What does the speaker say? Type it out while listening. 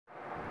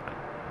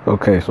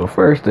Okay, so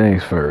first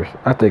things first,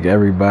 I think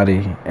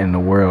everybody in the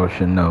world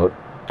should know,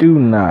 do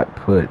not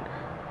put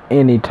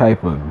any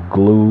type of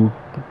glue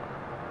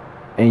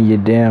in your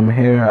damn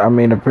hair. I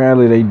mean,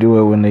 apparently they do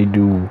it when they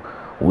do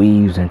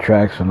weaves and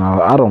tracks and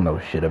all. I don't know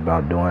shit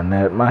about doing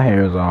that. My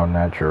hair is all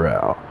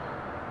natural.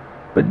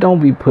 But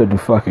don't be putting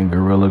fucking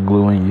Gorilla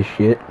Glue in your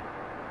shit.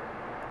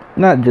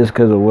 Not just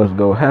because of what's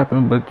gonna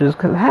happen, but just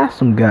because have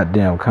some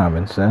goddamn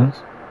common sense.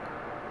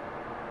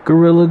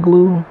 Gorilla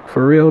Glue?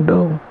 For real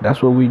though?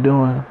 That's what we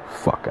doing?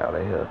 Fuck out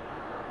of here.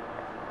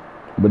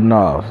 But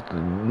no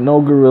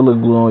Gorilla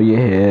Glue on your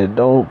head.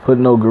 Don't put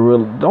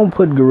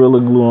Gorilla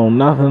Glue on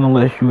nothing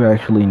unless you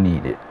actually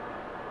need it.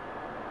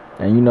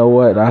 And you know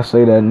what? I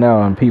say that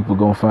now and people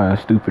gonna find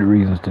stupid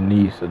reasons to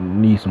need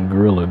some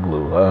Gorilla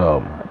Glue. Oh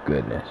my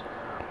goodness.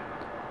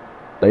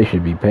 They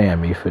should be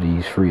paying me for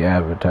these free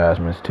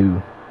advertisements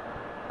too.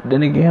 But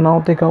then again, I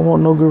don't think I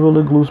want no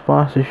Gorilla Glue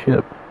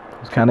sponsorship.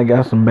 It's kind of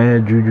got some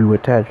bad juju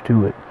attached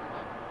to it.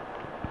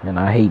 And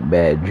I hate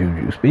bad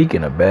juju.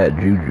 Speaking of bad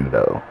juju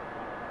though,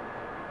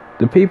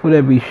 the people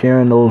that be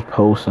sharing those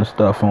posts and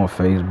stuff on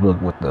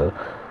Facebook with the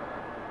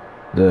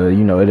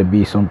it'll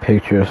be some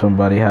picture of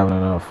somebody having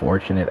an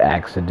unfortunate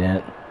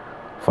accident,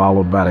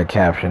 followed by the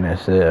caption that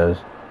says,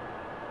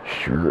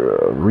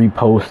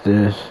 repost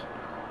this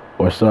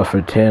or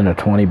suffer 10 or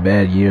 20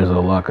 bad years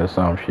of luck or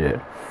some shit.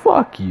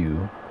 Fuck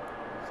you.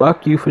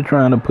 Fuck you for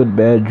trying to put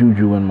bad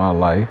juju in my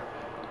life.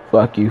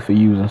 Fuck you for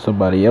using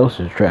somebody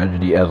else's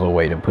tragedy as a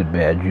way to put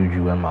bad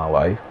juju in my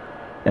life.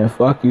 And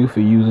fuck you for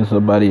using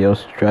somebody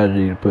else's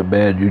tragedy to put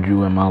bad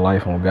juju in my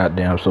life on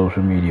goddamn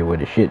social media where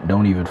the shit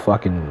don't even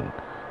fucking...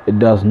 It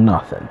does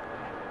nothing.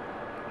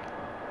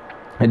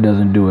 It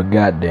doesn't do a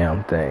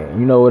goddamn thing.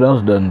 You know what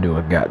else doesn't do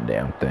a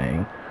goddamn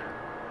thing?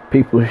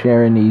 People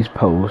sharing these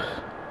posts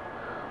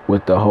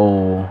with the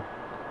whole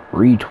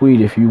retweet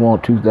if you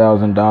want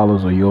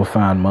 $2,000 or you'll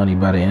find money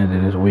by the end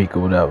of this week or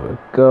whatever.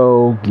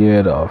 Go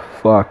get a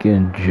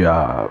fucking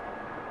job.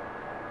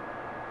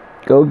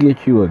 Go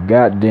get you a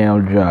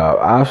goddamn job.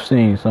 I've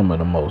seen some of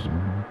the most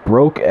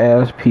broke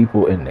ass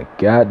people in the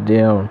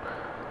goddamn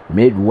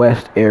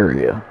Midwest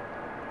area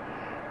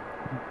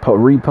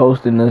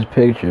reposting this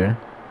picture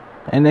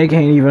and they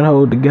can't even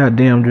hold the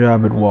goddamn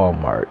job at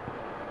Walmart.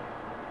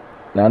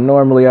 Now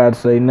normally I'd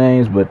say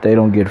names, but they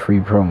don't get free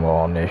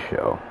promo on this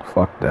show.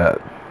 Fuck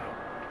that.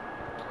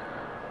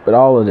 But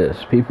all of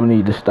this, people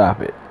need to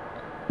stop it.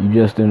 You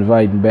just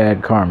inviting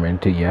bad karma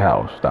into your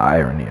house. The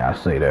irony, I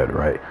say that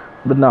right.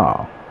 But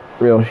no,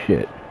 real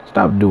shit.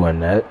 Stop doing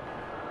that.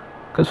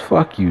 Cause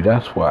fuck you,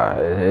 that's why.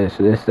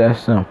 It's that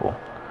simple.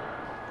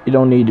 You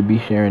don't need to be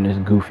sharing this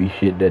goofy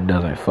shit that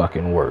doesn't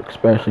fucking work.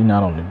 Especially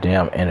not on the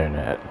damn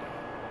internet.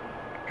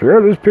 Share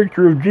this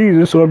picture of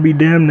Jesus so I'll be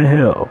damned to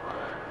hell.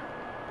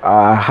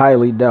 I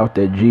highly doubt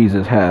that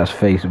Jesus has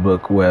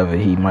Facebook wherever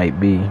he might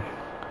be.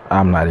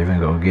 I'm not even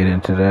going to get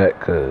into that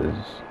because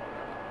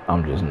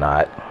I'm just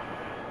not.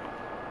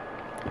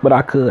 But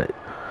I could.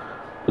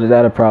 But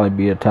that'll probably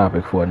be a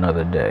topic for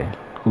another day.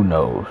 Who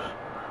knows?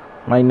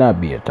 Might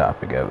not be a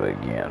topic ever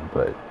again,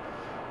 but...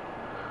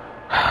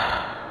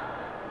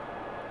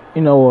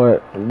 You know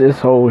what? This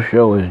whole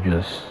show is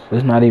just...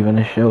 It's not even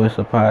a show, it's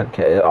a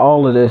podcast.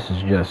 All of this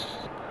is just...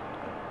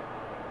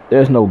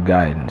 There's no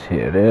guidance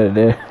here.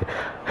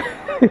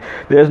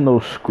 There's no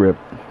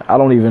script. I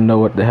don't even know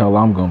what the hell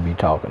I'm going to be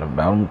talking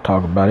about. I'm going to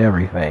talk about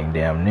everything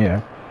damn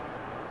near.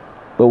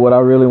 But what I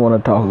really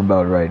want to talk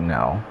about right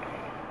now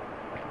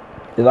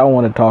is I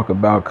want to talk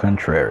about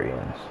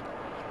contrarians.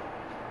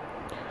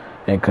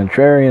 And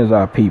contrarians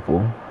are people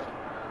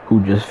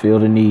who just feel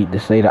the need to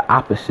say the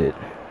opposite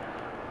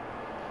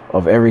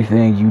of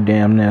everything you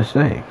damn near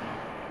say.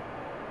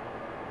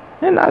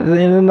 And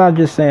I'm not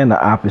just saying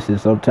the opposite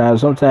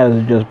sometimes. Sometimes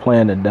it's just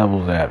playing the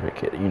devil's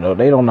advocate. You know,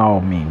 they don't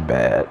all mean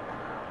bad.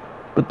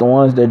 But the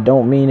ones that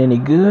don't mean any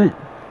good,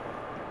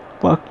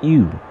 fuck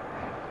you.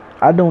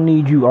 I don't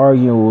need you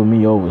arguing with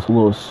me over this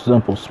little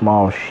simple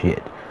small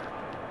shit.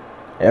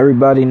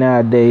 Everybody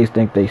nowadays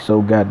think they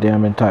so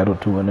goddamn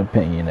entitled to an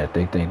opinion that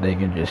they think they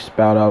can just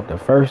spout out the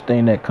first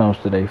thing that comes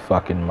to their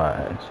fucking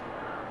minds.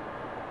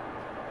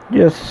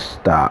 Just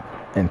stop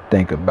and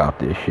think about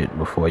this shit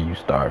before you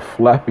start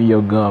flapping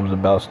your gums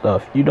about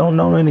stuff you don't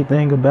know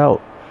anything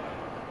about.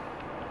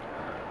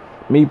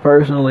 Me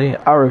personally,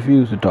 I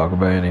refuse to talk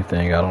about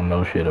anything I don't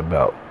know shit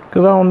about.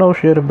 Because I don't know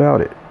shit about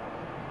it.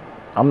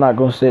 I'm not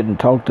going to sit and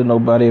talk to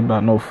nobody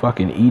about no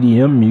fucking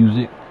EDM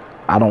music.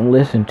 I don't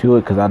listen to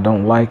it because I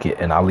don't like it,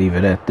 and I'll leave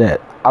it at that.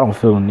 I don't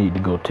feel the need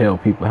to go tell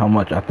people how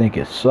much I think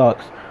it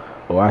sucks,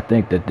 or I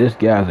think that this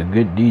guy's a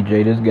good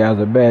DJ, this guy's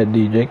a bad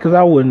DJ, because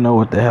I wouldn't know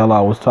what the hell I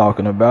was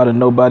talking about, and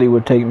nobody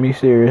would take me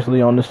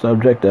seriously on the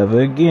subject ever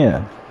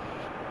again.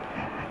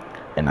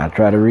 And I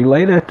try to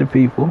relay that to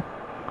people,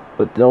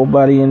 but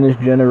nobody in this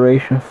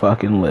generation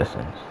fucking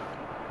listens.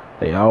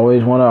 They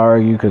always want to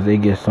argue because they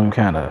get some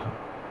kind of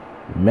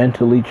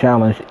mentally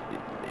challenged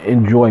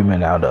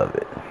enjoyment out of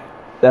it.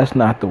 That's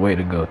not the way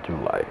to go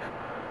through life.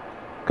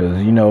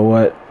 Because you know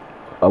what?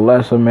 A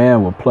lesser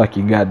man will pluck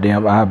your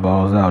goddamn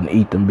eyeballs out and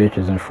eat them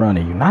bitches in front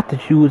of you. Not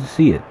that you would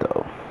see it,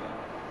 though.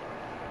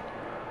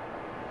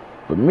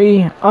 But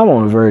me, I'm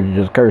on the verge of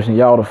just cursing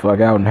y'all the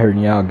fuck out and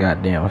hurting y'all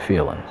goddamn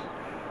feelings.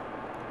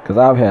 Because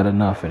I've had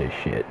enough of this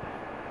shit.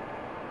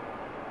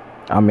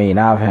 I mean,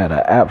 I've had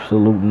an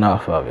absolute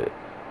enough of it.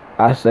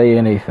 I say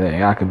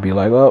anything. I could be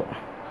like, oh,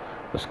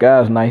 the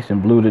sky's nice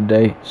and blue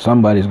today.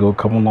 Somebody's gonna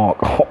come along.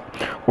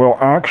 Well,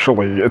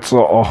 actually, it's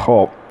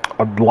a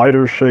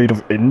lighter shade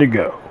of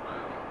indigo.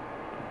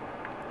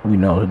 You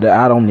know,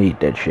 I don't need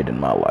that shit in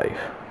my life.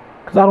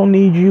 Because I don't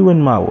need you in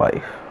my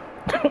life.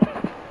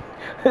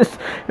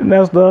 And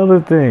that's the other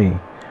thing.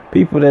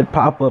 People that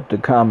pop up to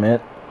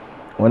comment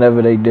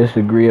whenever they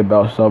disagree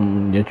about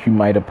something that you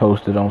might have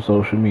posted on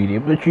social media,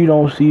 but you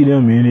don't see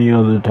them any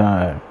other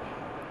time.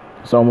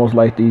 It's almost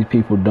like these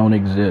people don't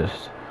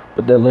exist.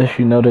 But that lets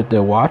you know that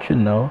they're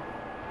watching, though.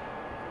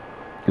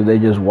 Because they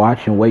just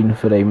watching, waiting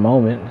for their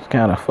moment. It's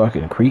kind of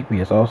fucking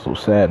creepy. It's also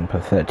sad and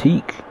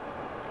pathetic.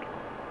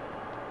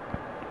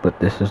 But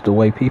this is the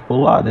way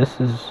people are. This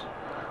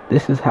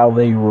is how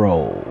they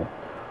roll.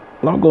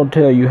 And I'm going to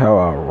tell you how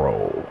I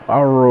roll.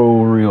 I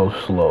roll real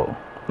slow.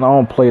 And I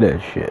don't play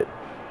that shit.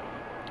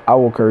 I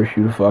will curse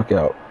you the fuck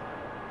out.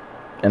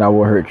 And I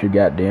will hurt your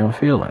goddamn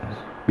feelings.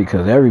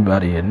 Because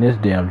everybody in this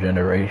damn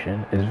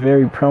generation is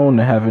very prone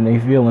to having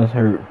their feelings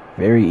hurt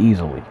very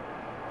easily.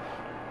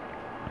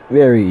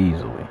 Very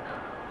easily.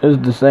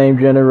 It's the same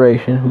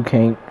generation who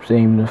can't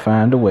seem to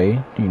find a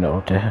way, you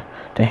know, to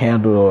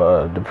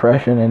handle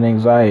depression and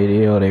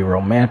anxiety, or they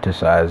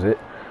romanticize it.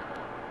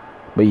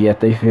 But yet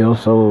they feel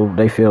so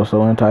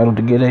entitled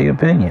to get their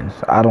opinions.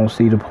 I don't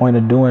see the point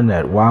of doing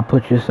that. Why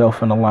put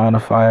yourself in a line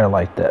of fire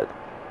like that?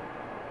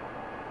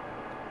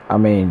 I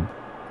mean,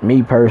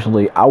 me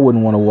personally, I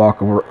wouldn't want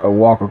to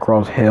walk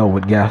across hell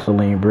with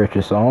gasoline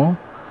britches on.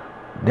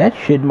 That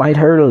shit might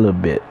hurt a little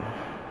bit.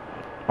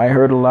 Might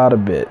hurt a lot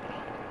of bit.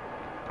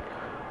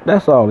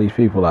 That's all these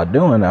people are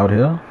doing out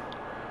here.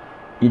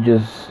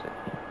 You're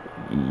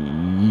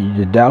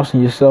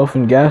dousing yourself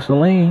in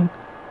gasoline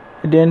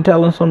and then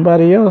telling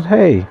somebody else,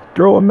 hey,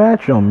 throw a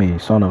match on me,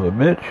 son of a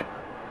bitch.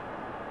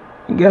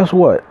 And guess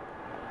what?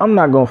 I'm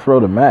not going to throw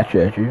the match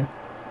at you.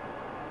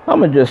 I'm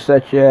going to just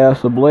set your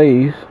ass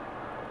ablaze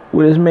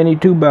with as many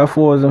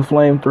 2x4s and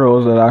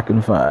flamethrowers that I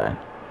can find.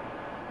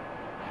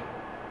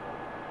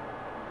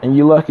 And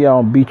you're lucky I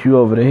don't beat you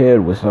over the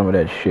head with some of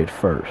that shit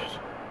first.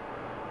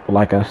 But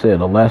like I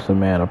said, a lesser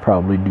man will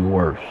probably do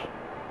worse.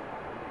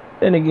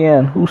 Then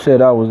again, who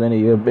said I was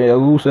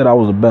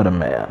a better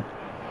man?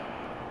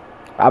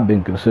 I've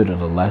been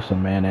considered a lesser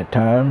man at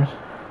times.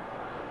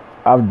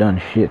 I've done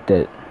shit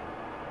that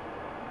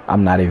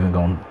I'm not even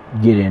gonna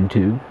get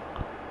into.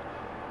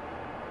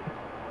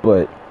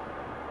 But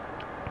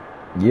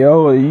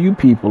yo, you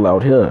people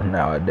out here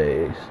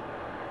nowadays,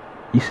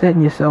 you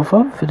setting yourself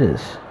up for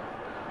this.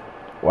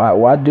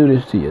 Why do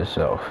this to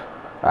yourself?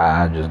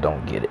 I just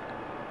don't get it.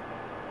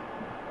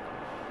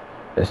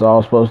 It's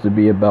all supposed to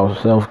be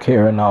about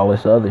self-care and all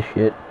this other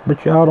shit,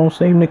 but y'all don't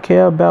seem to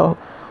care about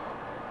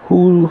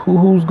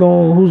who's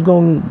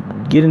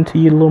gonna get into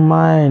your little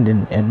mind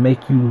and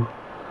make you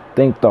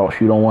think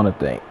thoughts you don't want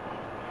to think.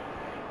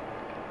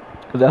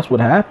 Because that's what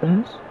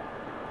happens.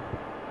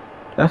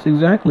 That's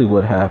exactly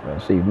what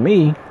happens. See,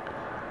 me,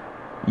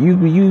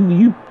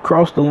 you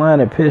cross the line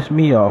and piss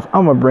me off,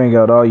 I'm gonna bring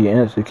out all your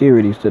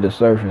insecurities to the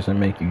surface and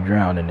make you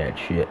drown in that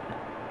shit.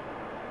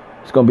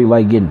 It's gonna be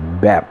like getting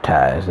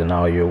baptized in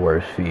all your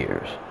worst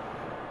fears.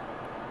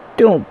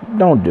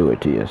 Don't do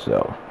it to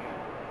yourself.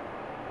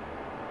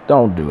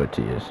 Don't do it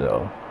to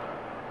yourself.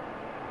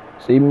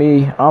 See,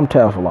 me, I'm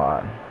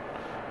Teflon.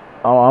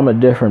 I'm a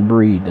different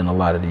breed than a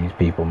lot of these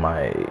people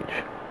my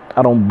age.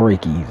 I don't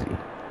break easy.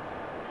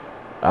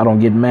 I don't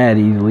get mad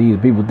easily.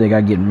 People think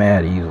I get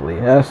mad easily.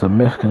 That's a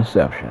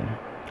misconception.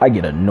 I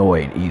get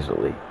annoyed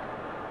easily.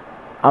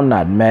 I'm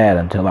not mad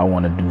until I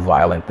want to do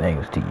violent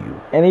things to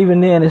you. And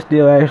even then, it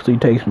still actually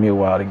takes me a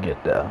while to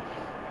get there.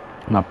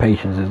 My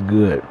patience is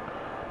good.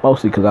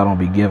 Mostly because I don't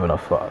be giving a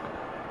fuck.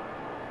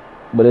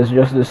 But it's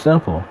just as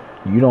simple.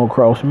 You don't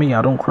cross me,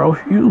 I don't cross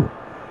you.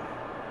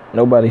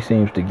 Nobody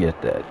seems to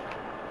get that.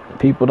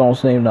 People don't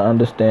seem to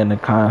understand the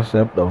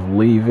concept of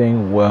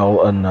leaving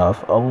well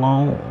enough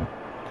alone.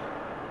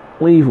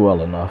 Leave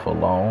well enough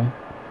alone.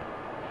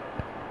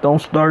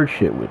 Don't start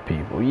shit with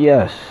people.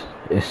 Yes,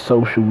 it's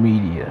social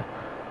media.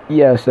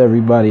 Yes,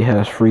 everybody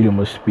has freedom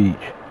of speech.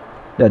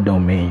 That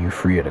don't mean you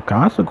free of the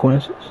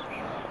consequences.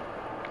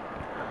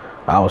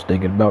 I was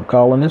thinking about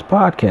calling this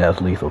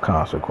podcast Lethal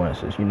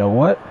Consequences. You know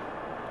what?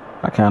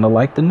 I kind of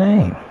like the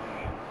name.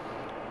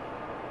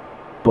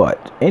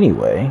 But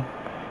anyway,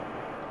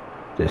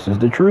 this is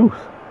the truth.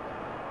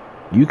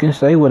 You can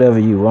say whatever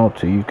you want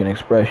to. You can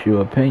express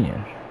your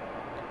opinion.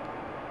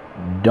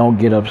 Don't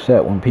get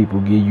upset when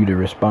people give you the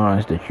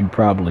response that you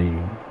probably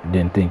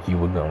didn't think you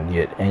were gonna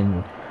get.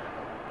 And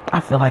I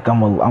feel like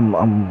I'm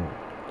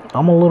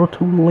a little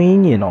too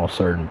lenient on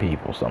certain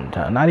people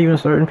sometimes. Not even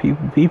certain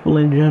people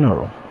in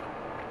general.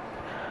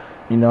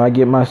 I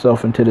get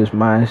myself into this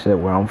mindset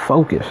where I'm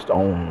focused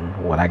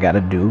on what I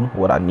gotta do,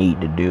 what I need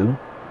to do,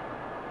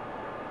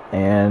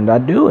 and I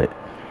do it.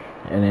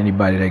 And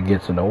anybody that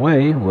gets in the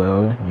way,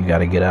 well, you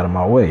gotta get out of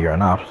my way. You're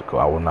an obstacle.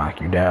 I will knock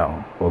you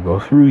down or go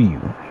through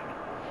you.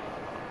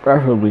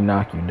 Preferably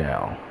knock you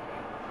down.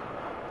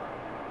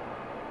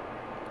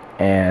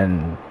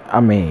 And I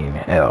mean,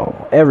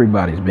 hell,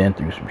 everybody's been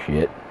through some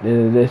shit.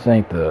 This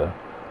ain't the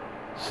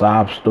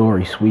sob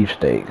story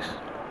sweepstakes.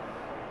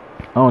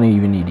 I don't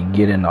even need to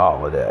get into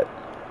all of that.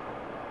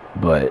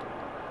 But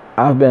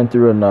I've been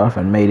through enough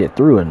and made it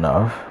through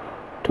enough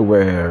to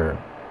where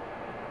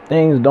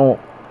things don't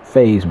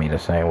faze me the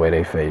same way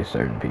they faze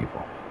certain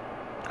people.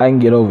 I can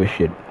get over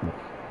shit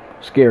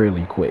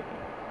scarily quick.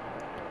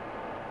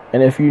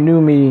 And if you knew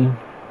me,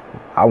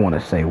 I want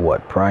to say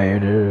prior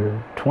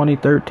to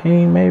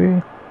 2013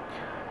 maybe,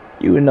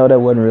 you would know that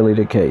wasn't really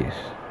the case.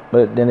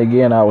 But then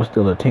again, I was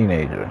still a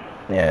teenager.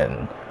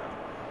 And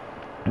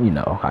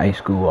high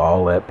school,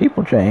 all that.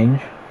 People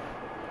change.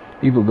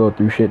 People go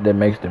through shit that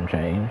makes them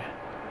change.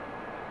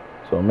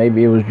 So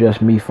maybe it was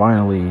just me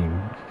finally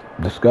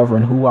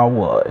discovering who I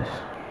was.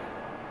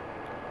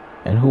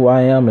 And who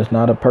I am is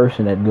not a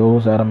person that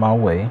goes out of my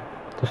way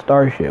to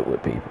start shit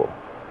with people.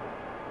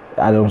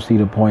 I don't see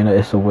the point of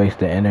it's a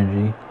waste of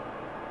energy.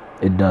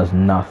 It does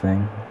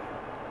nothing.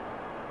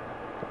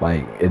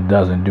 Like, it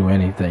doesn't do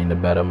anything to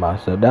better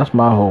myself. That's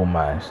my whole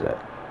mindset.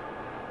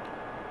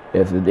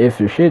 If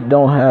the shit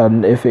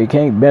if it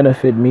can't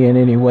benefit me in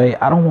any way,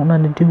 I don't want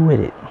nothing to do with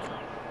it.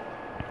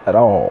 At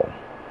all.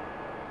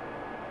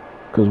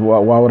 Because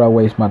why would I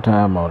waste my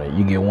time on it?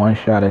 You get one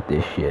shot at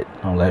this shit.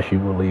 Unless you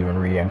believe in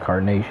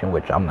reincarnation,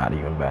 which I'm not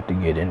even about to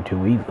get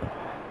into either.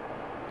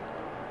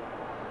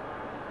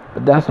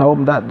 But that's how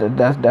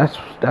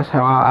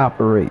I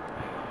operate.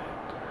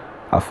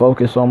 I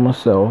focus on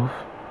myself.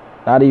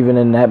 Not even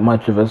in that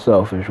much of a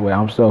selfish way.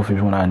 I'm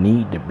selfish when I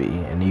need to be.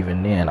 And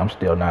even then, I'm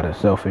still not as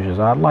selfish as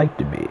I'd like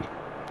to be.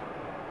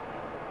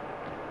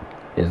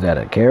 Is that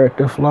a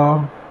character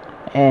flaw?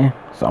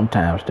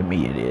 Sometimes to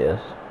me it is.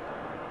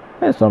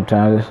 And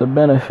sometimes it's a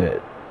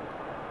benefit.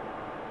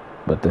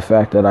 But the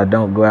fact that I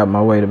don't go out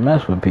my way to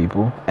mess with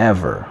people,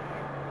 ever.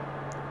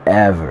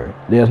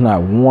 There's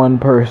not one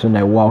person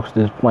that walks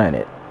this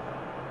planet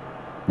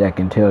that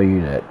can tell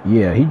you that,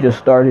 yeah, he just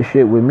started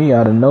shit with me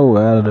out of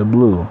nowhere, out of the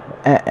blue.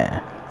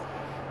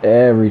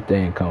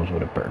 Everything comes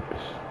with a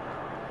purpose.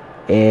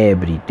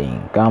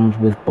 Everything comes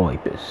with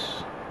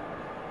purpose.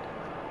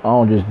 I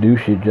don't just do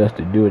shit just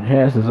to do it.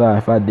 Chances are,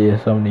 if I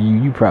did something to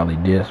you, you probably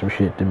did some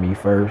shit to me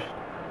first.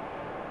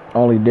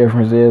 Only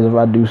difference is, if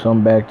I do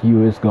something back to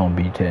you, it's gonna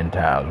be 10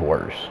 times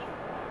worse.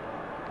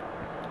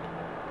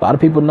 A lot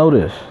of people know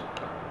this.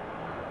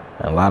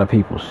 And a lot of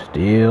people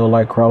still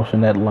like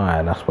crossing that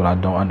line. That's what I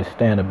don't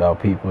understand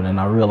about people. And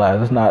I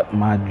realize it's not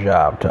my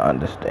job to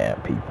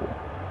understand people.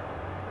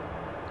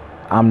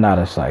 I'm not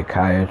a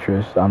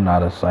psychiatrist. I'm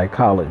not a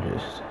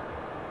psychologist.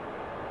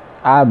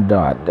 I'm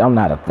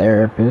not a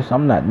therapist.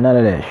 I'm not none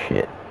of that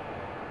shit.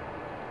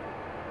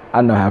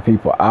 I know how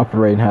people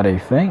operate and how they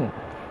think.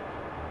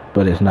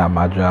 But it's not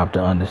my job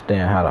to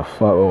understand how the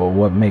fuck or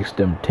what makes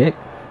them tick.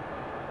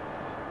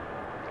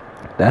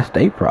 That's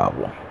their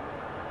problem.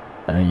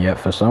 And yet,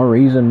 for some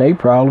reason, their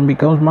problem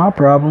becomes my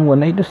problem when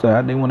they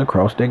decide they want to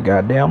cross that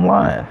goddamn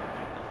line.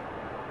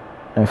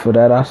 And for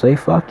that, I say,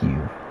 fuck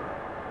you.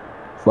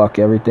 Fuck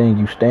everything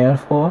you stand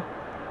for.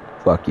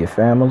 Fuck your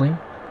family.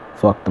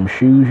 Fuck them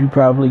shoes you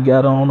probably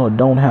got on or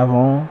don't have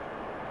on.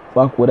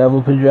 Fuck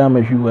whatever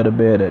pajamas you wear to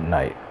bed at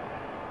night.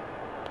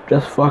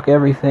 Just fuck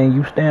everything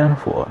you stand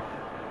for.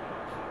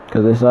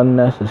 Because it's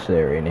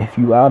unnecessary. And if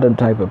you are the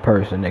type of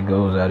person that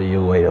goes out of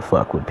your way to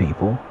fuck with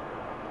people,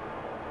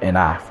 and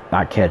I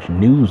catch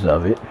news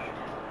of it,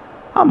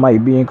 I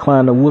might be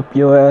inclined to whoop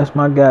your ass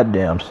my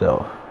goddamn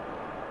self.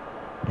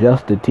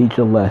 Just to teach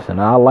a lesson.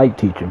 I like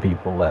teaching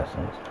people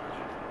lessons.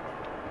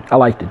 I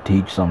like to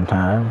teach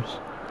sometimes.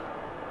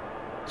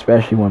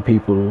 Especially when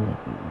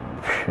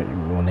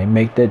when they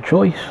make that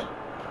choice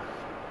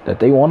that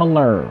they want to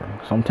learn.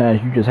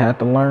 Sometimes you just have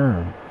to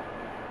learn.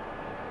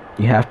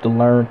 You have to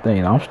learn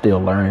things. I'm still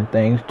learning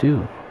things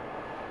too.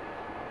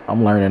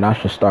 I'm learning I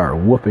should start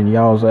whooping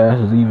y'all's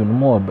asses even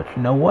more. But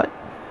you know what?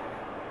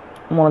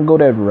 I want to go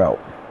that route.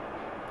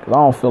 Because I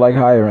don't feel like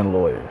hiring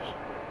lawyers.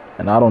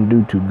 And I don't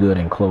do too good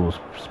in closed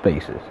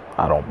spaces.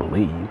 I don't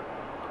believe.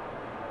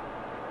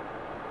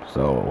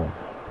 So,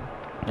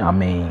 I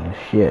mean,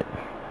 shit.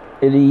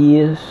 It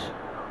is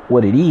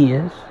what it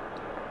is.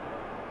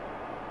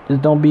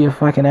 Just don't be a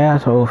fucking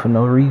asshole for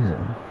no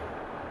reason.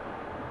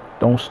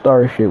 Don't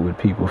start shit with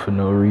people for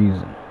no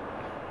reason.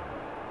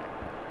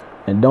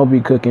 And don't be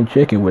cooking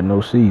chicken with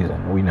no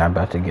season. We not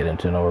about to get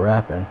into no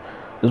rapping.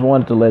 Just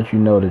wanted to let you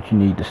know that you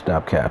need to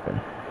stop capping.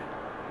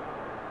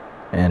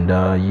 And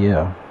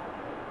yeah.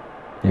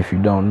 If you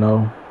don't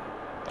know,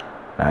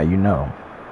 now you know.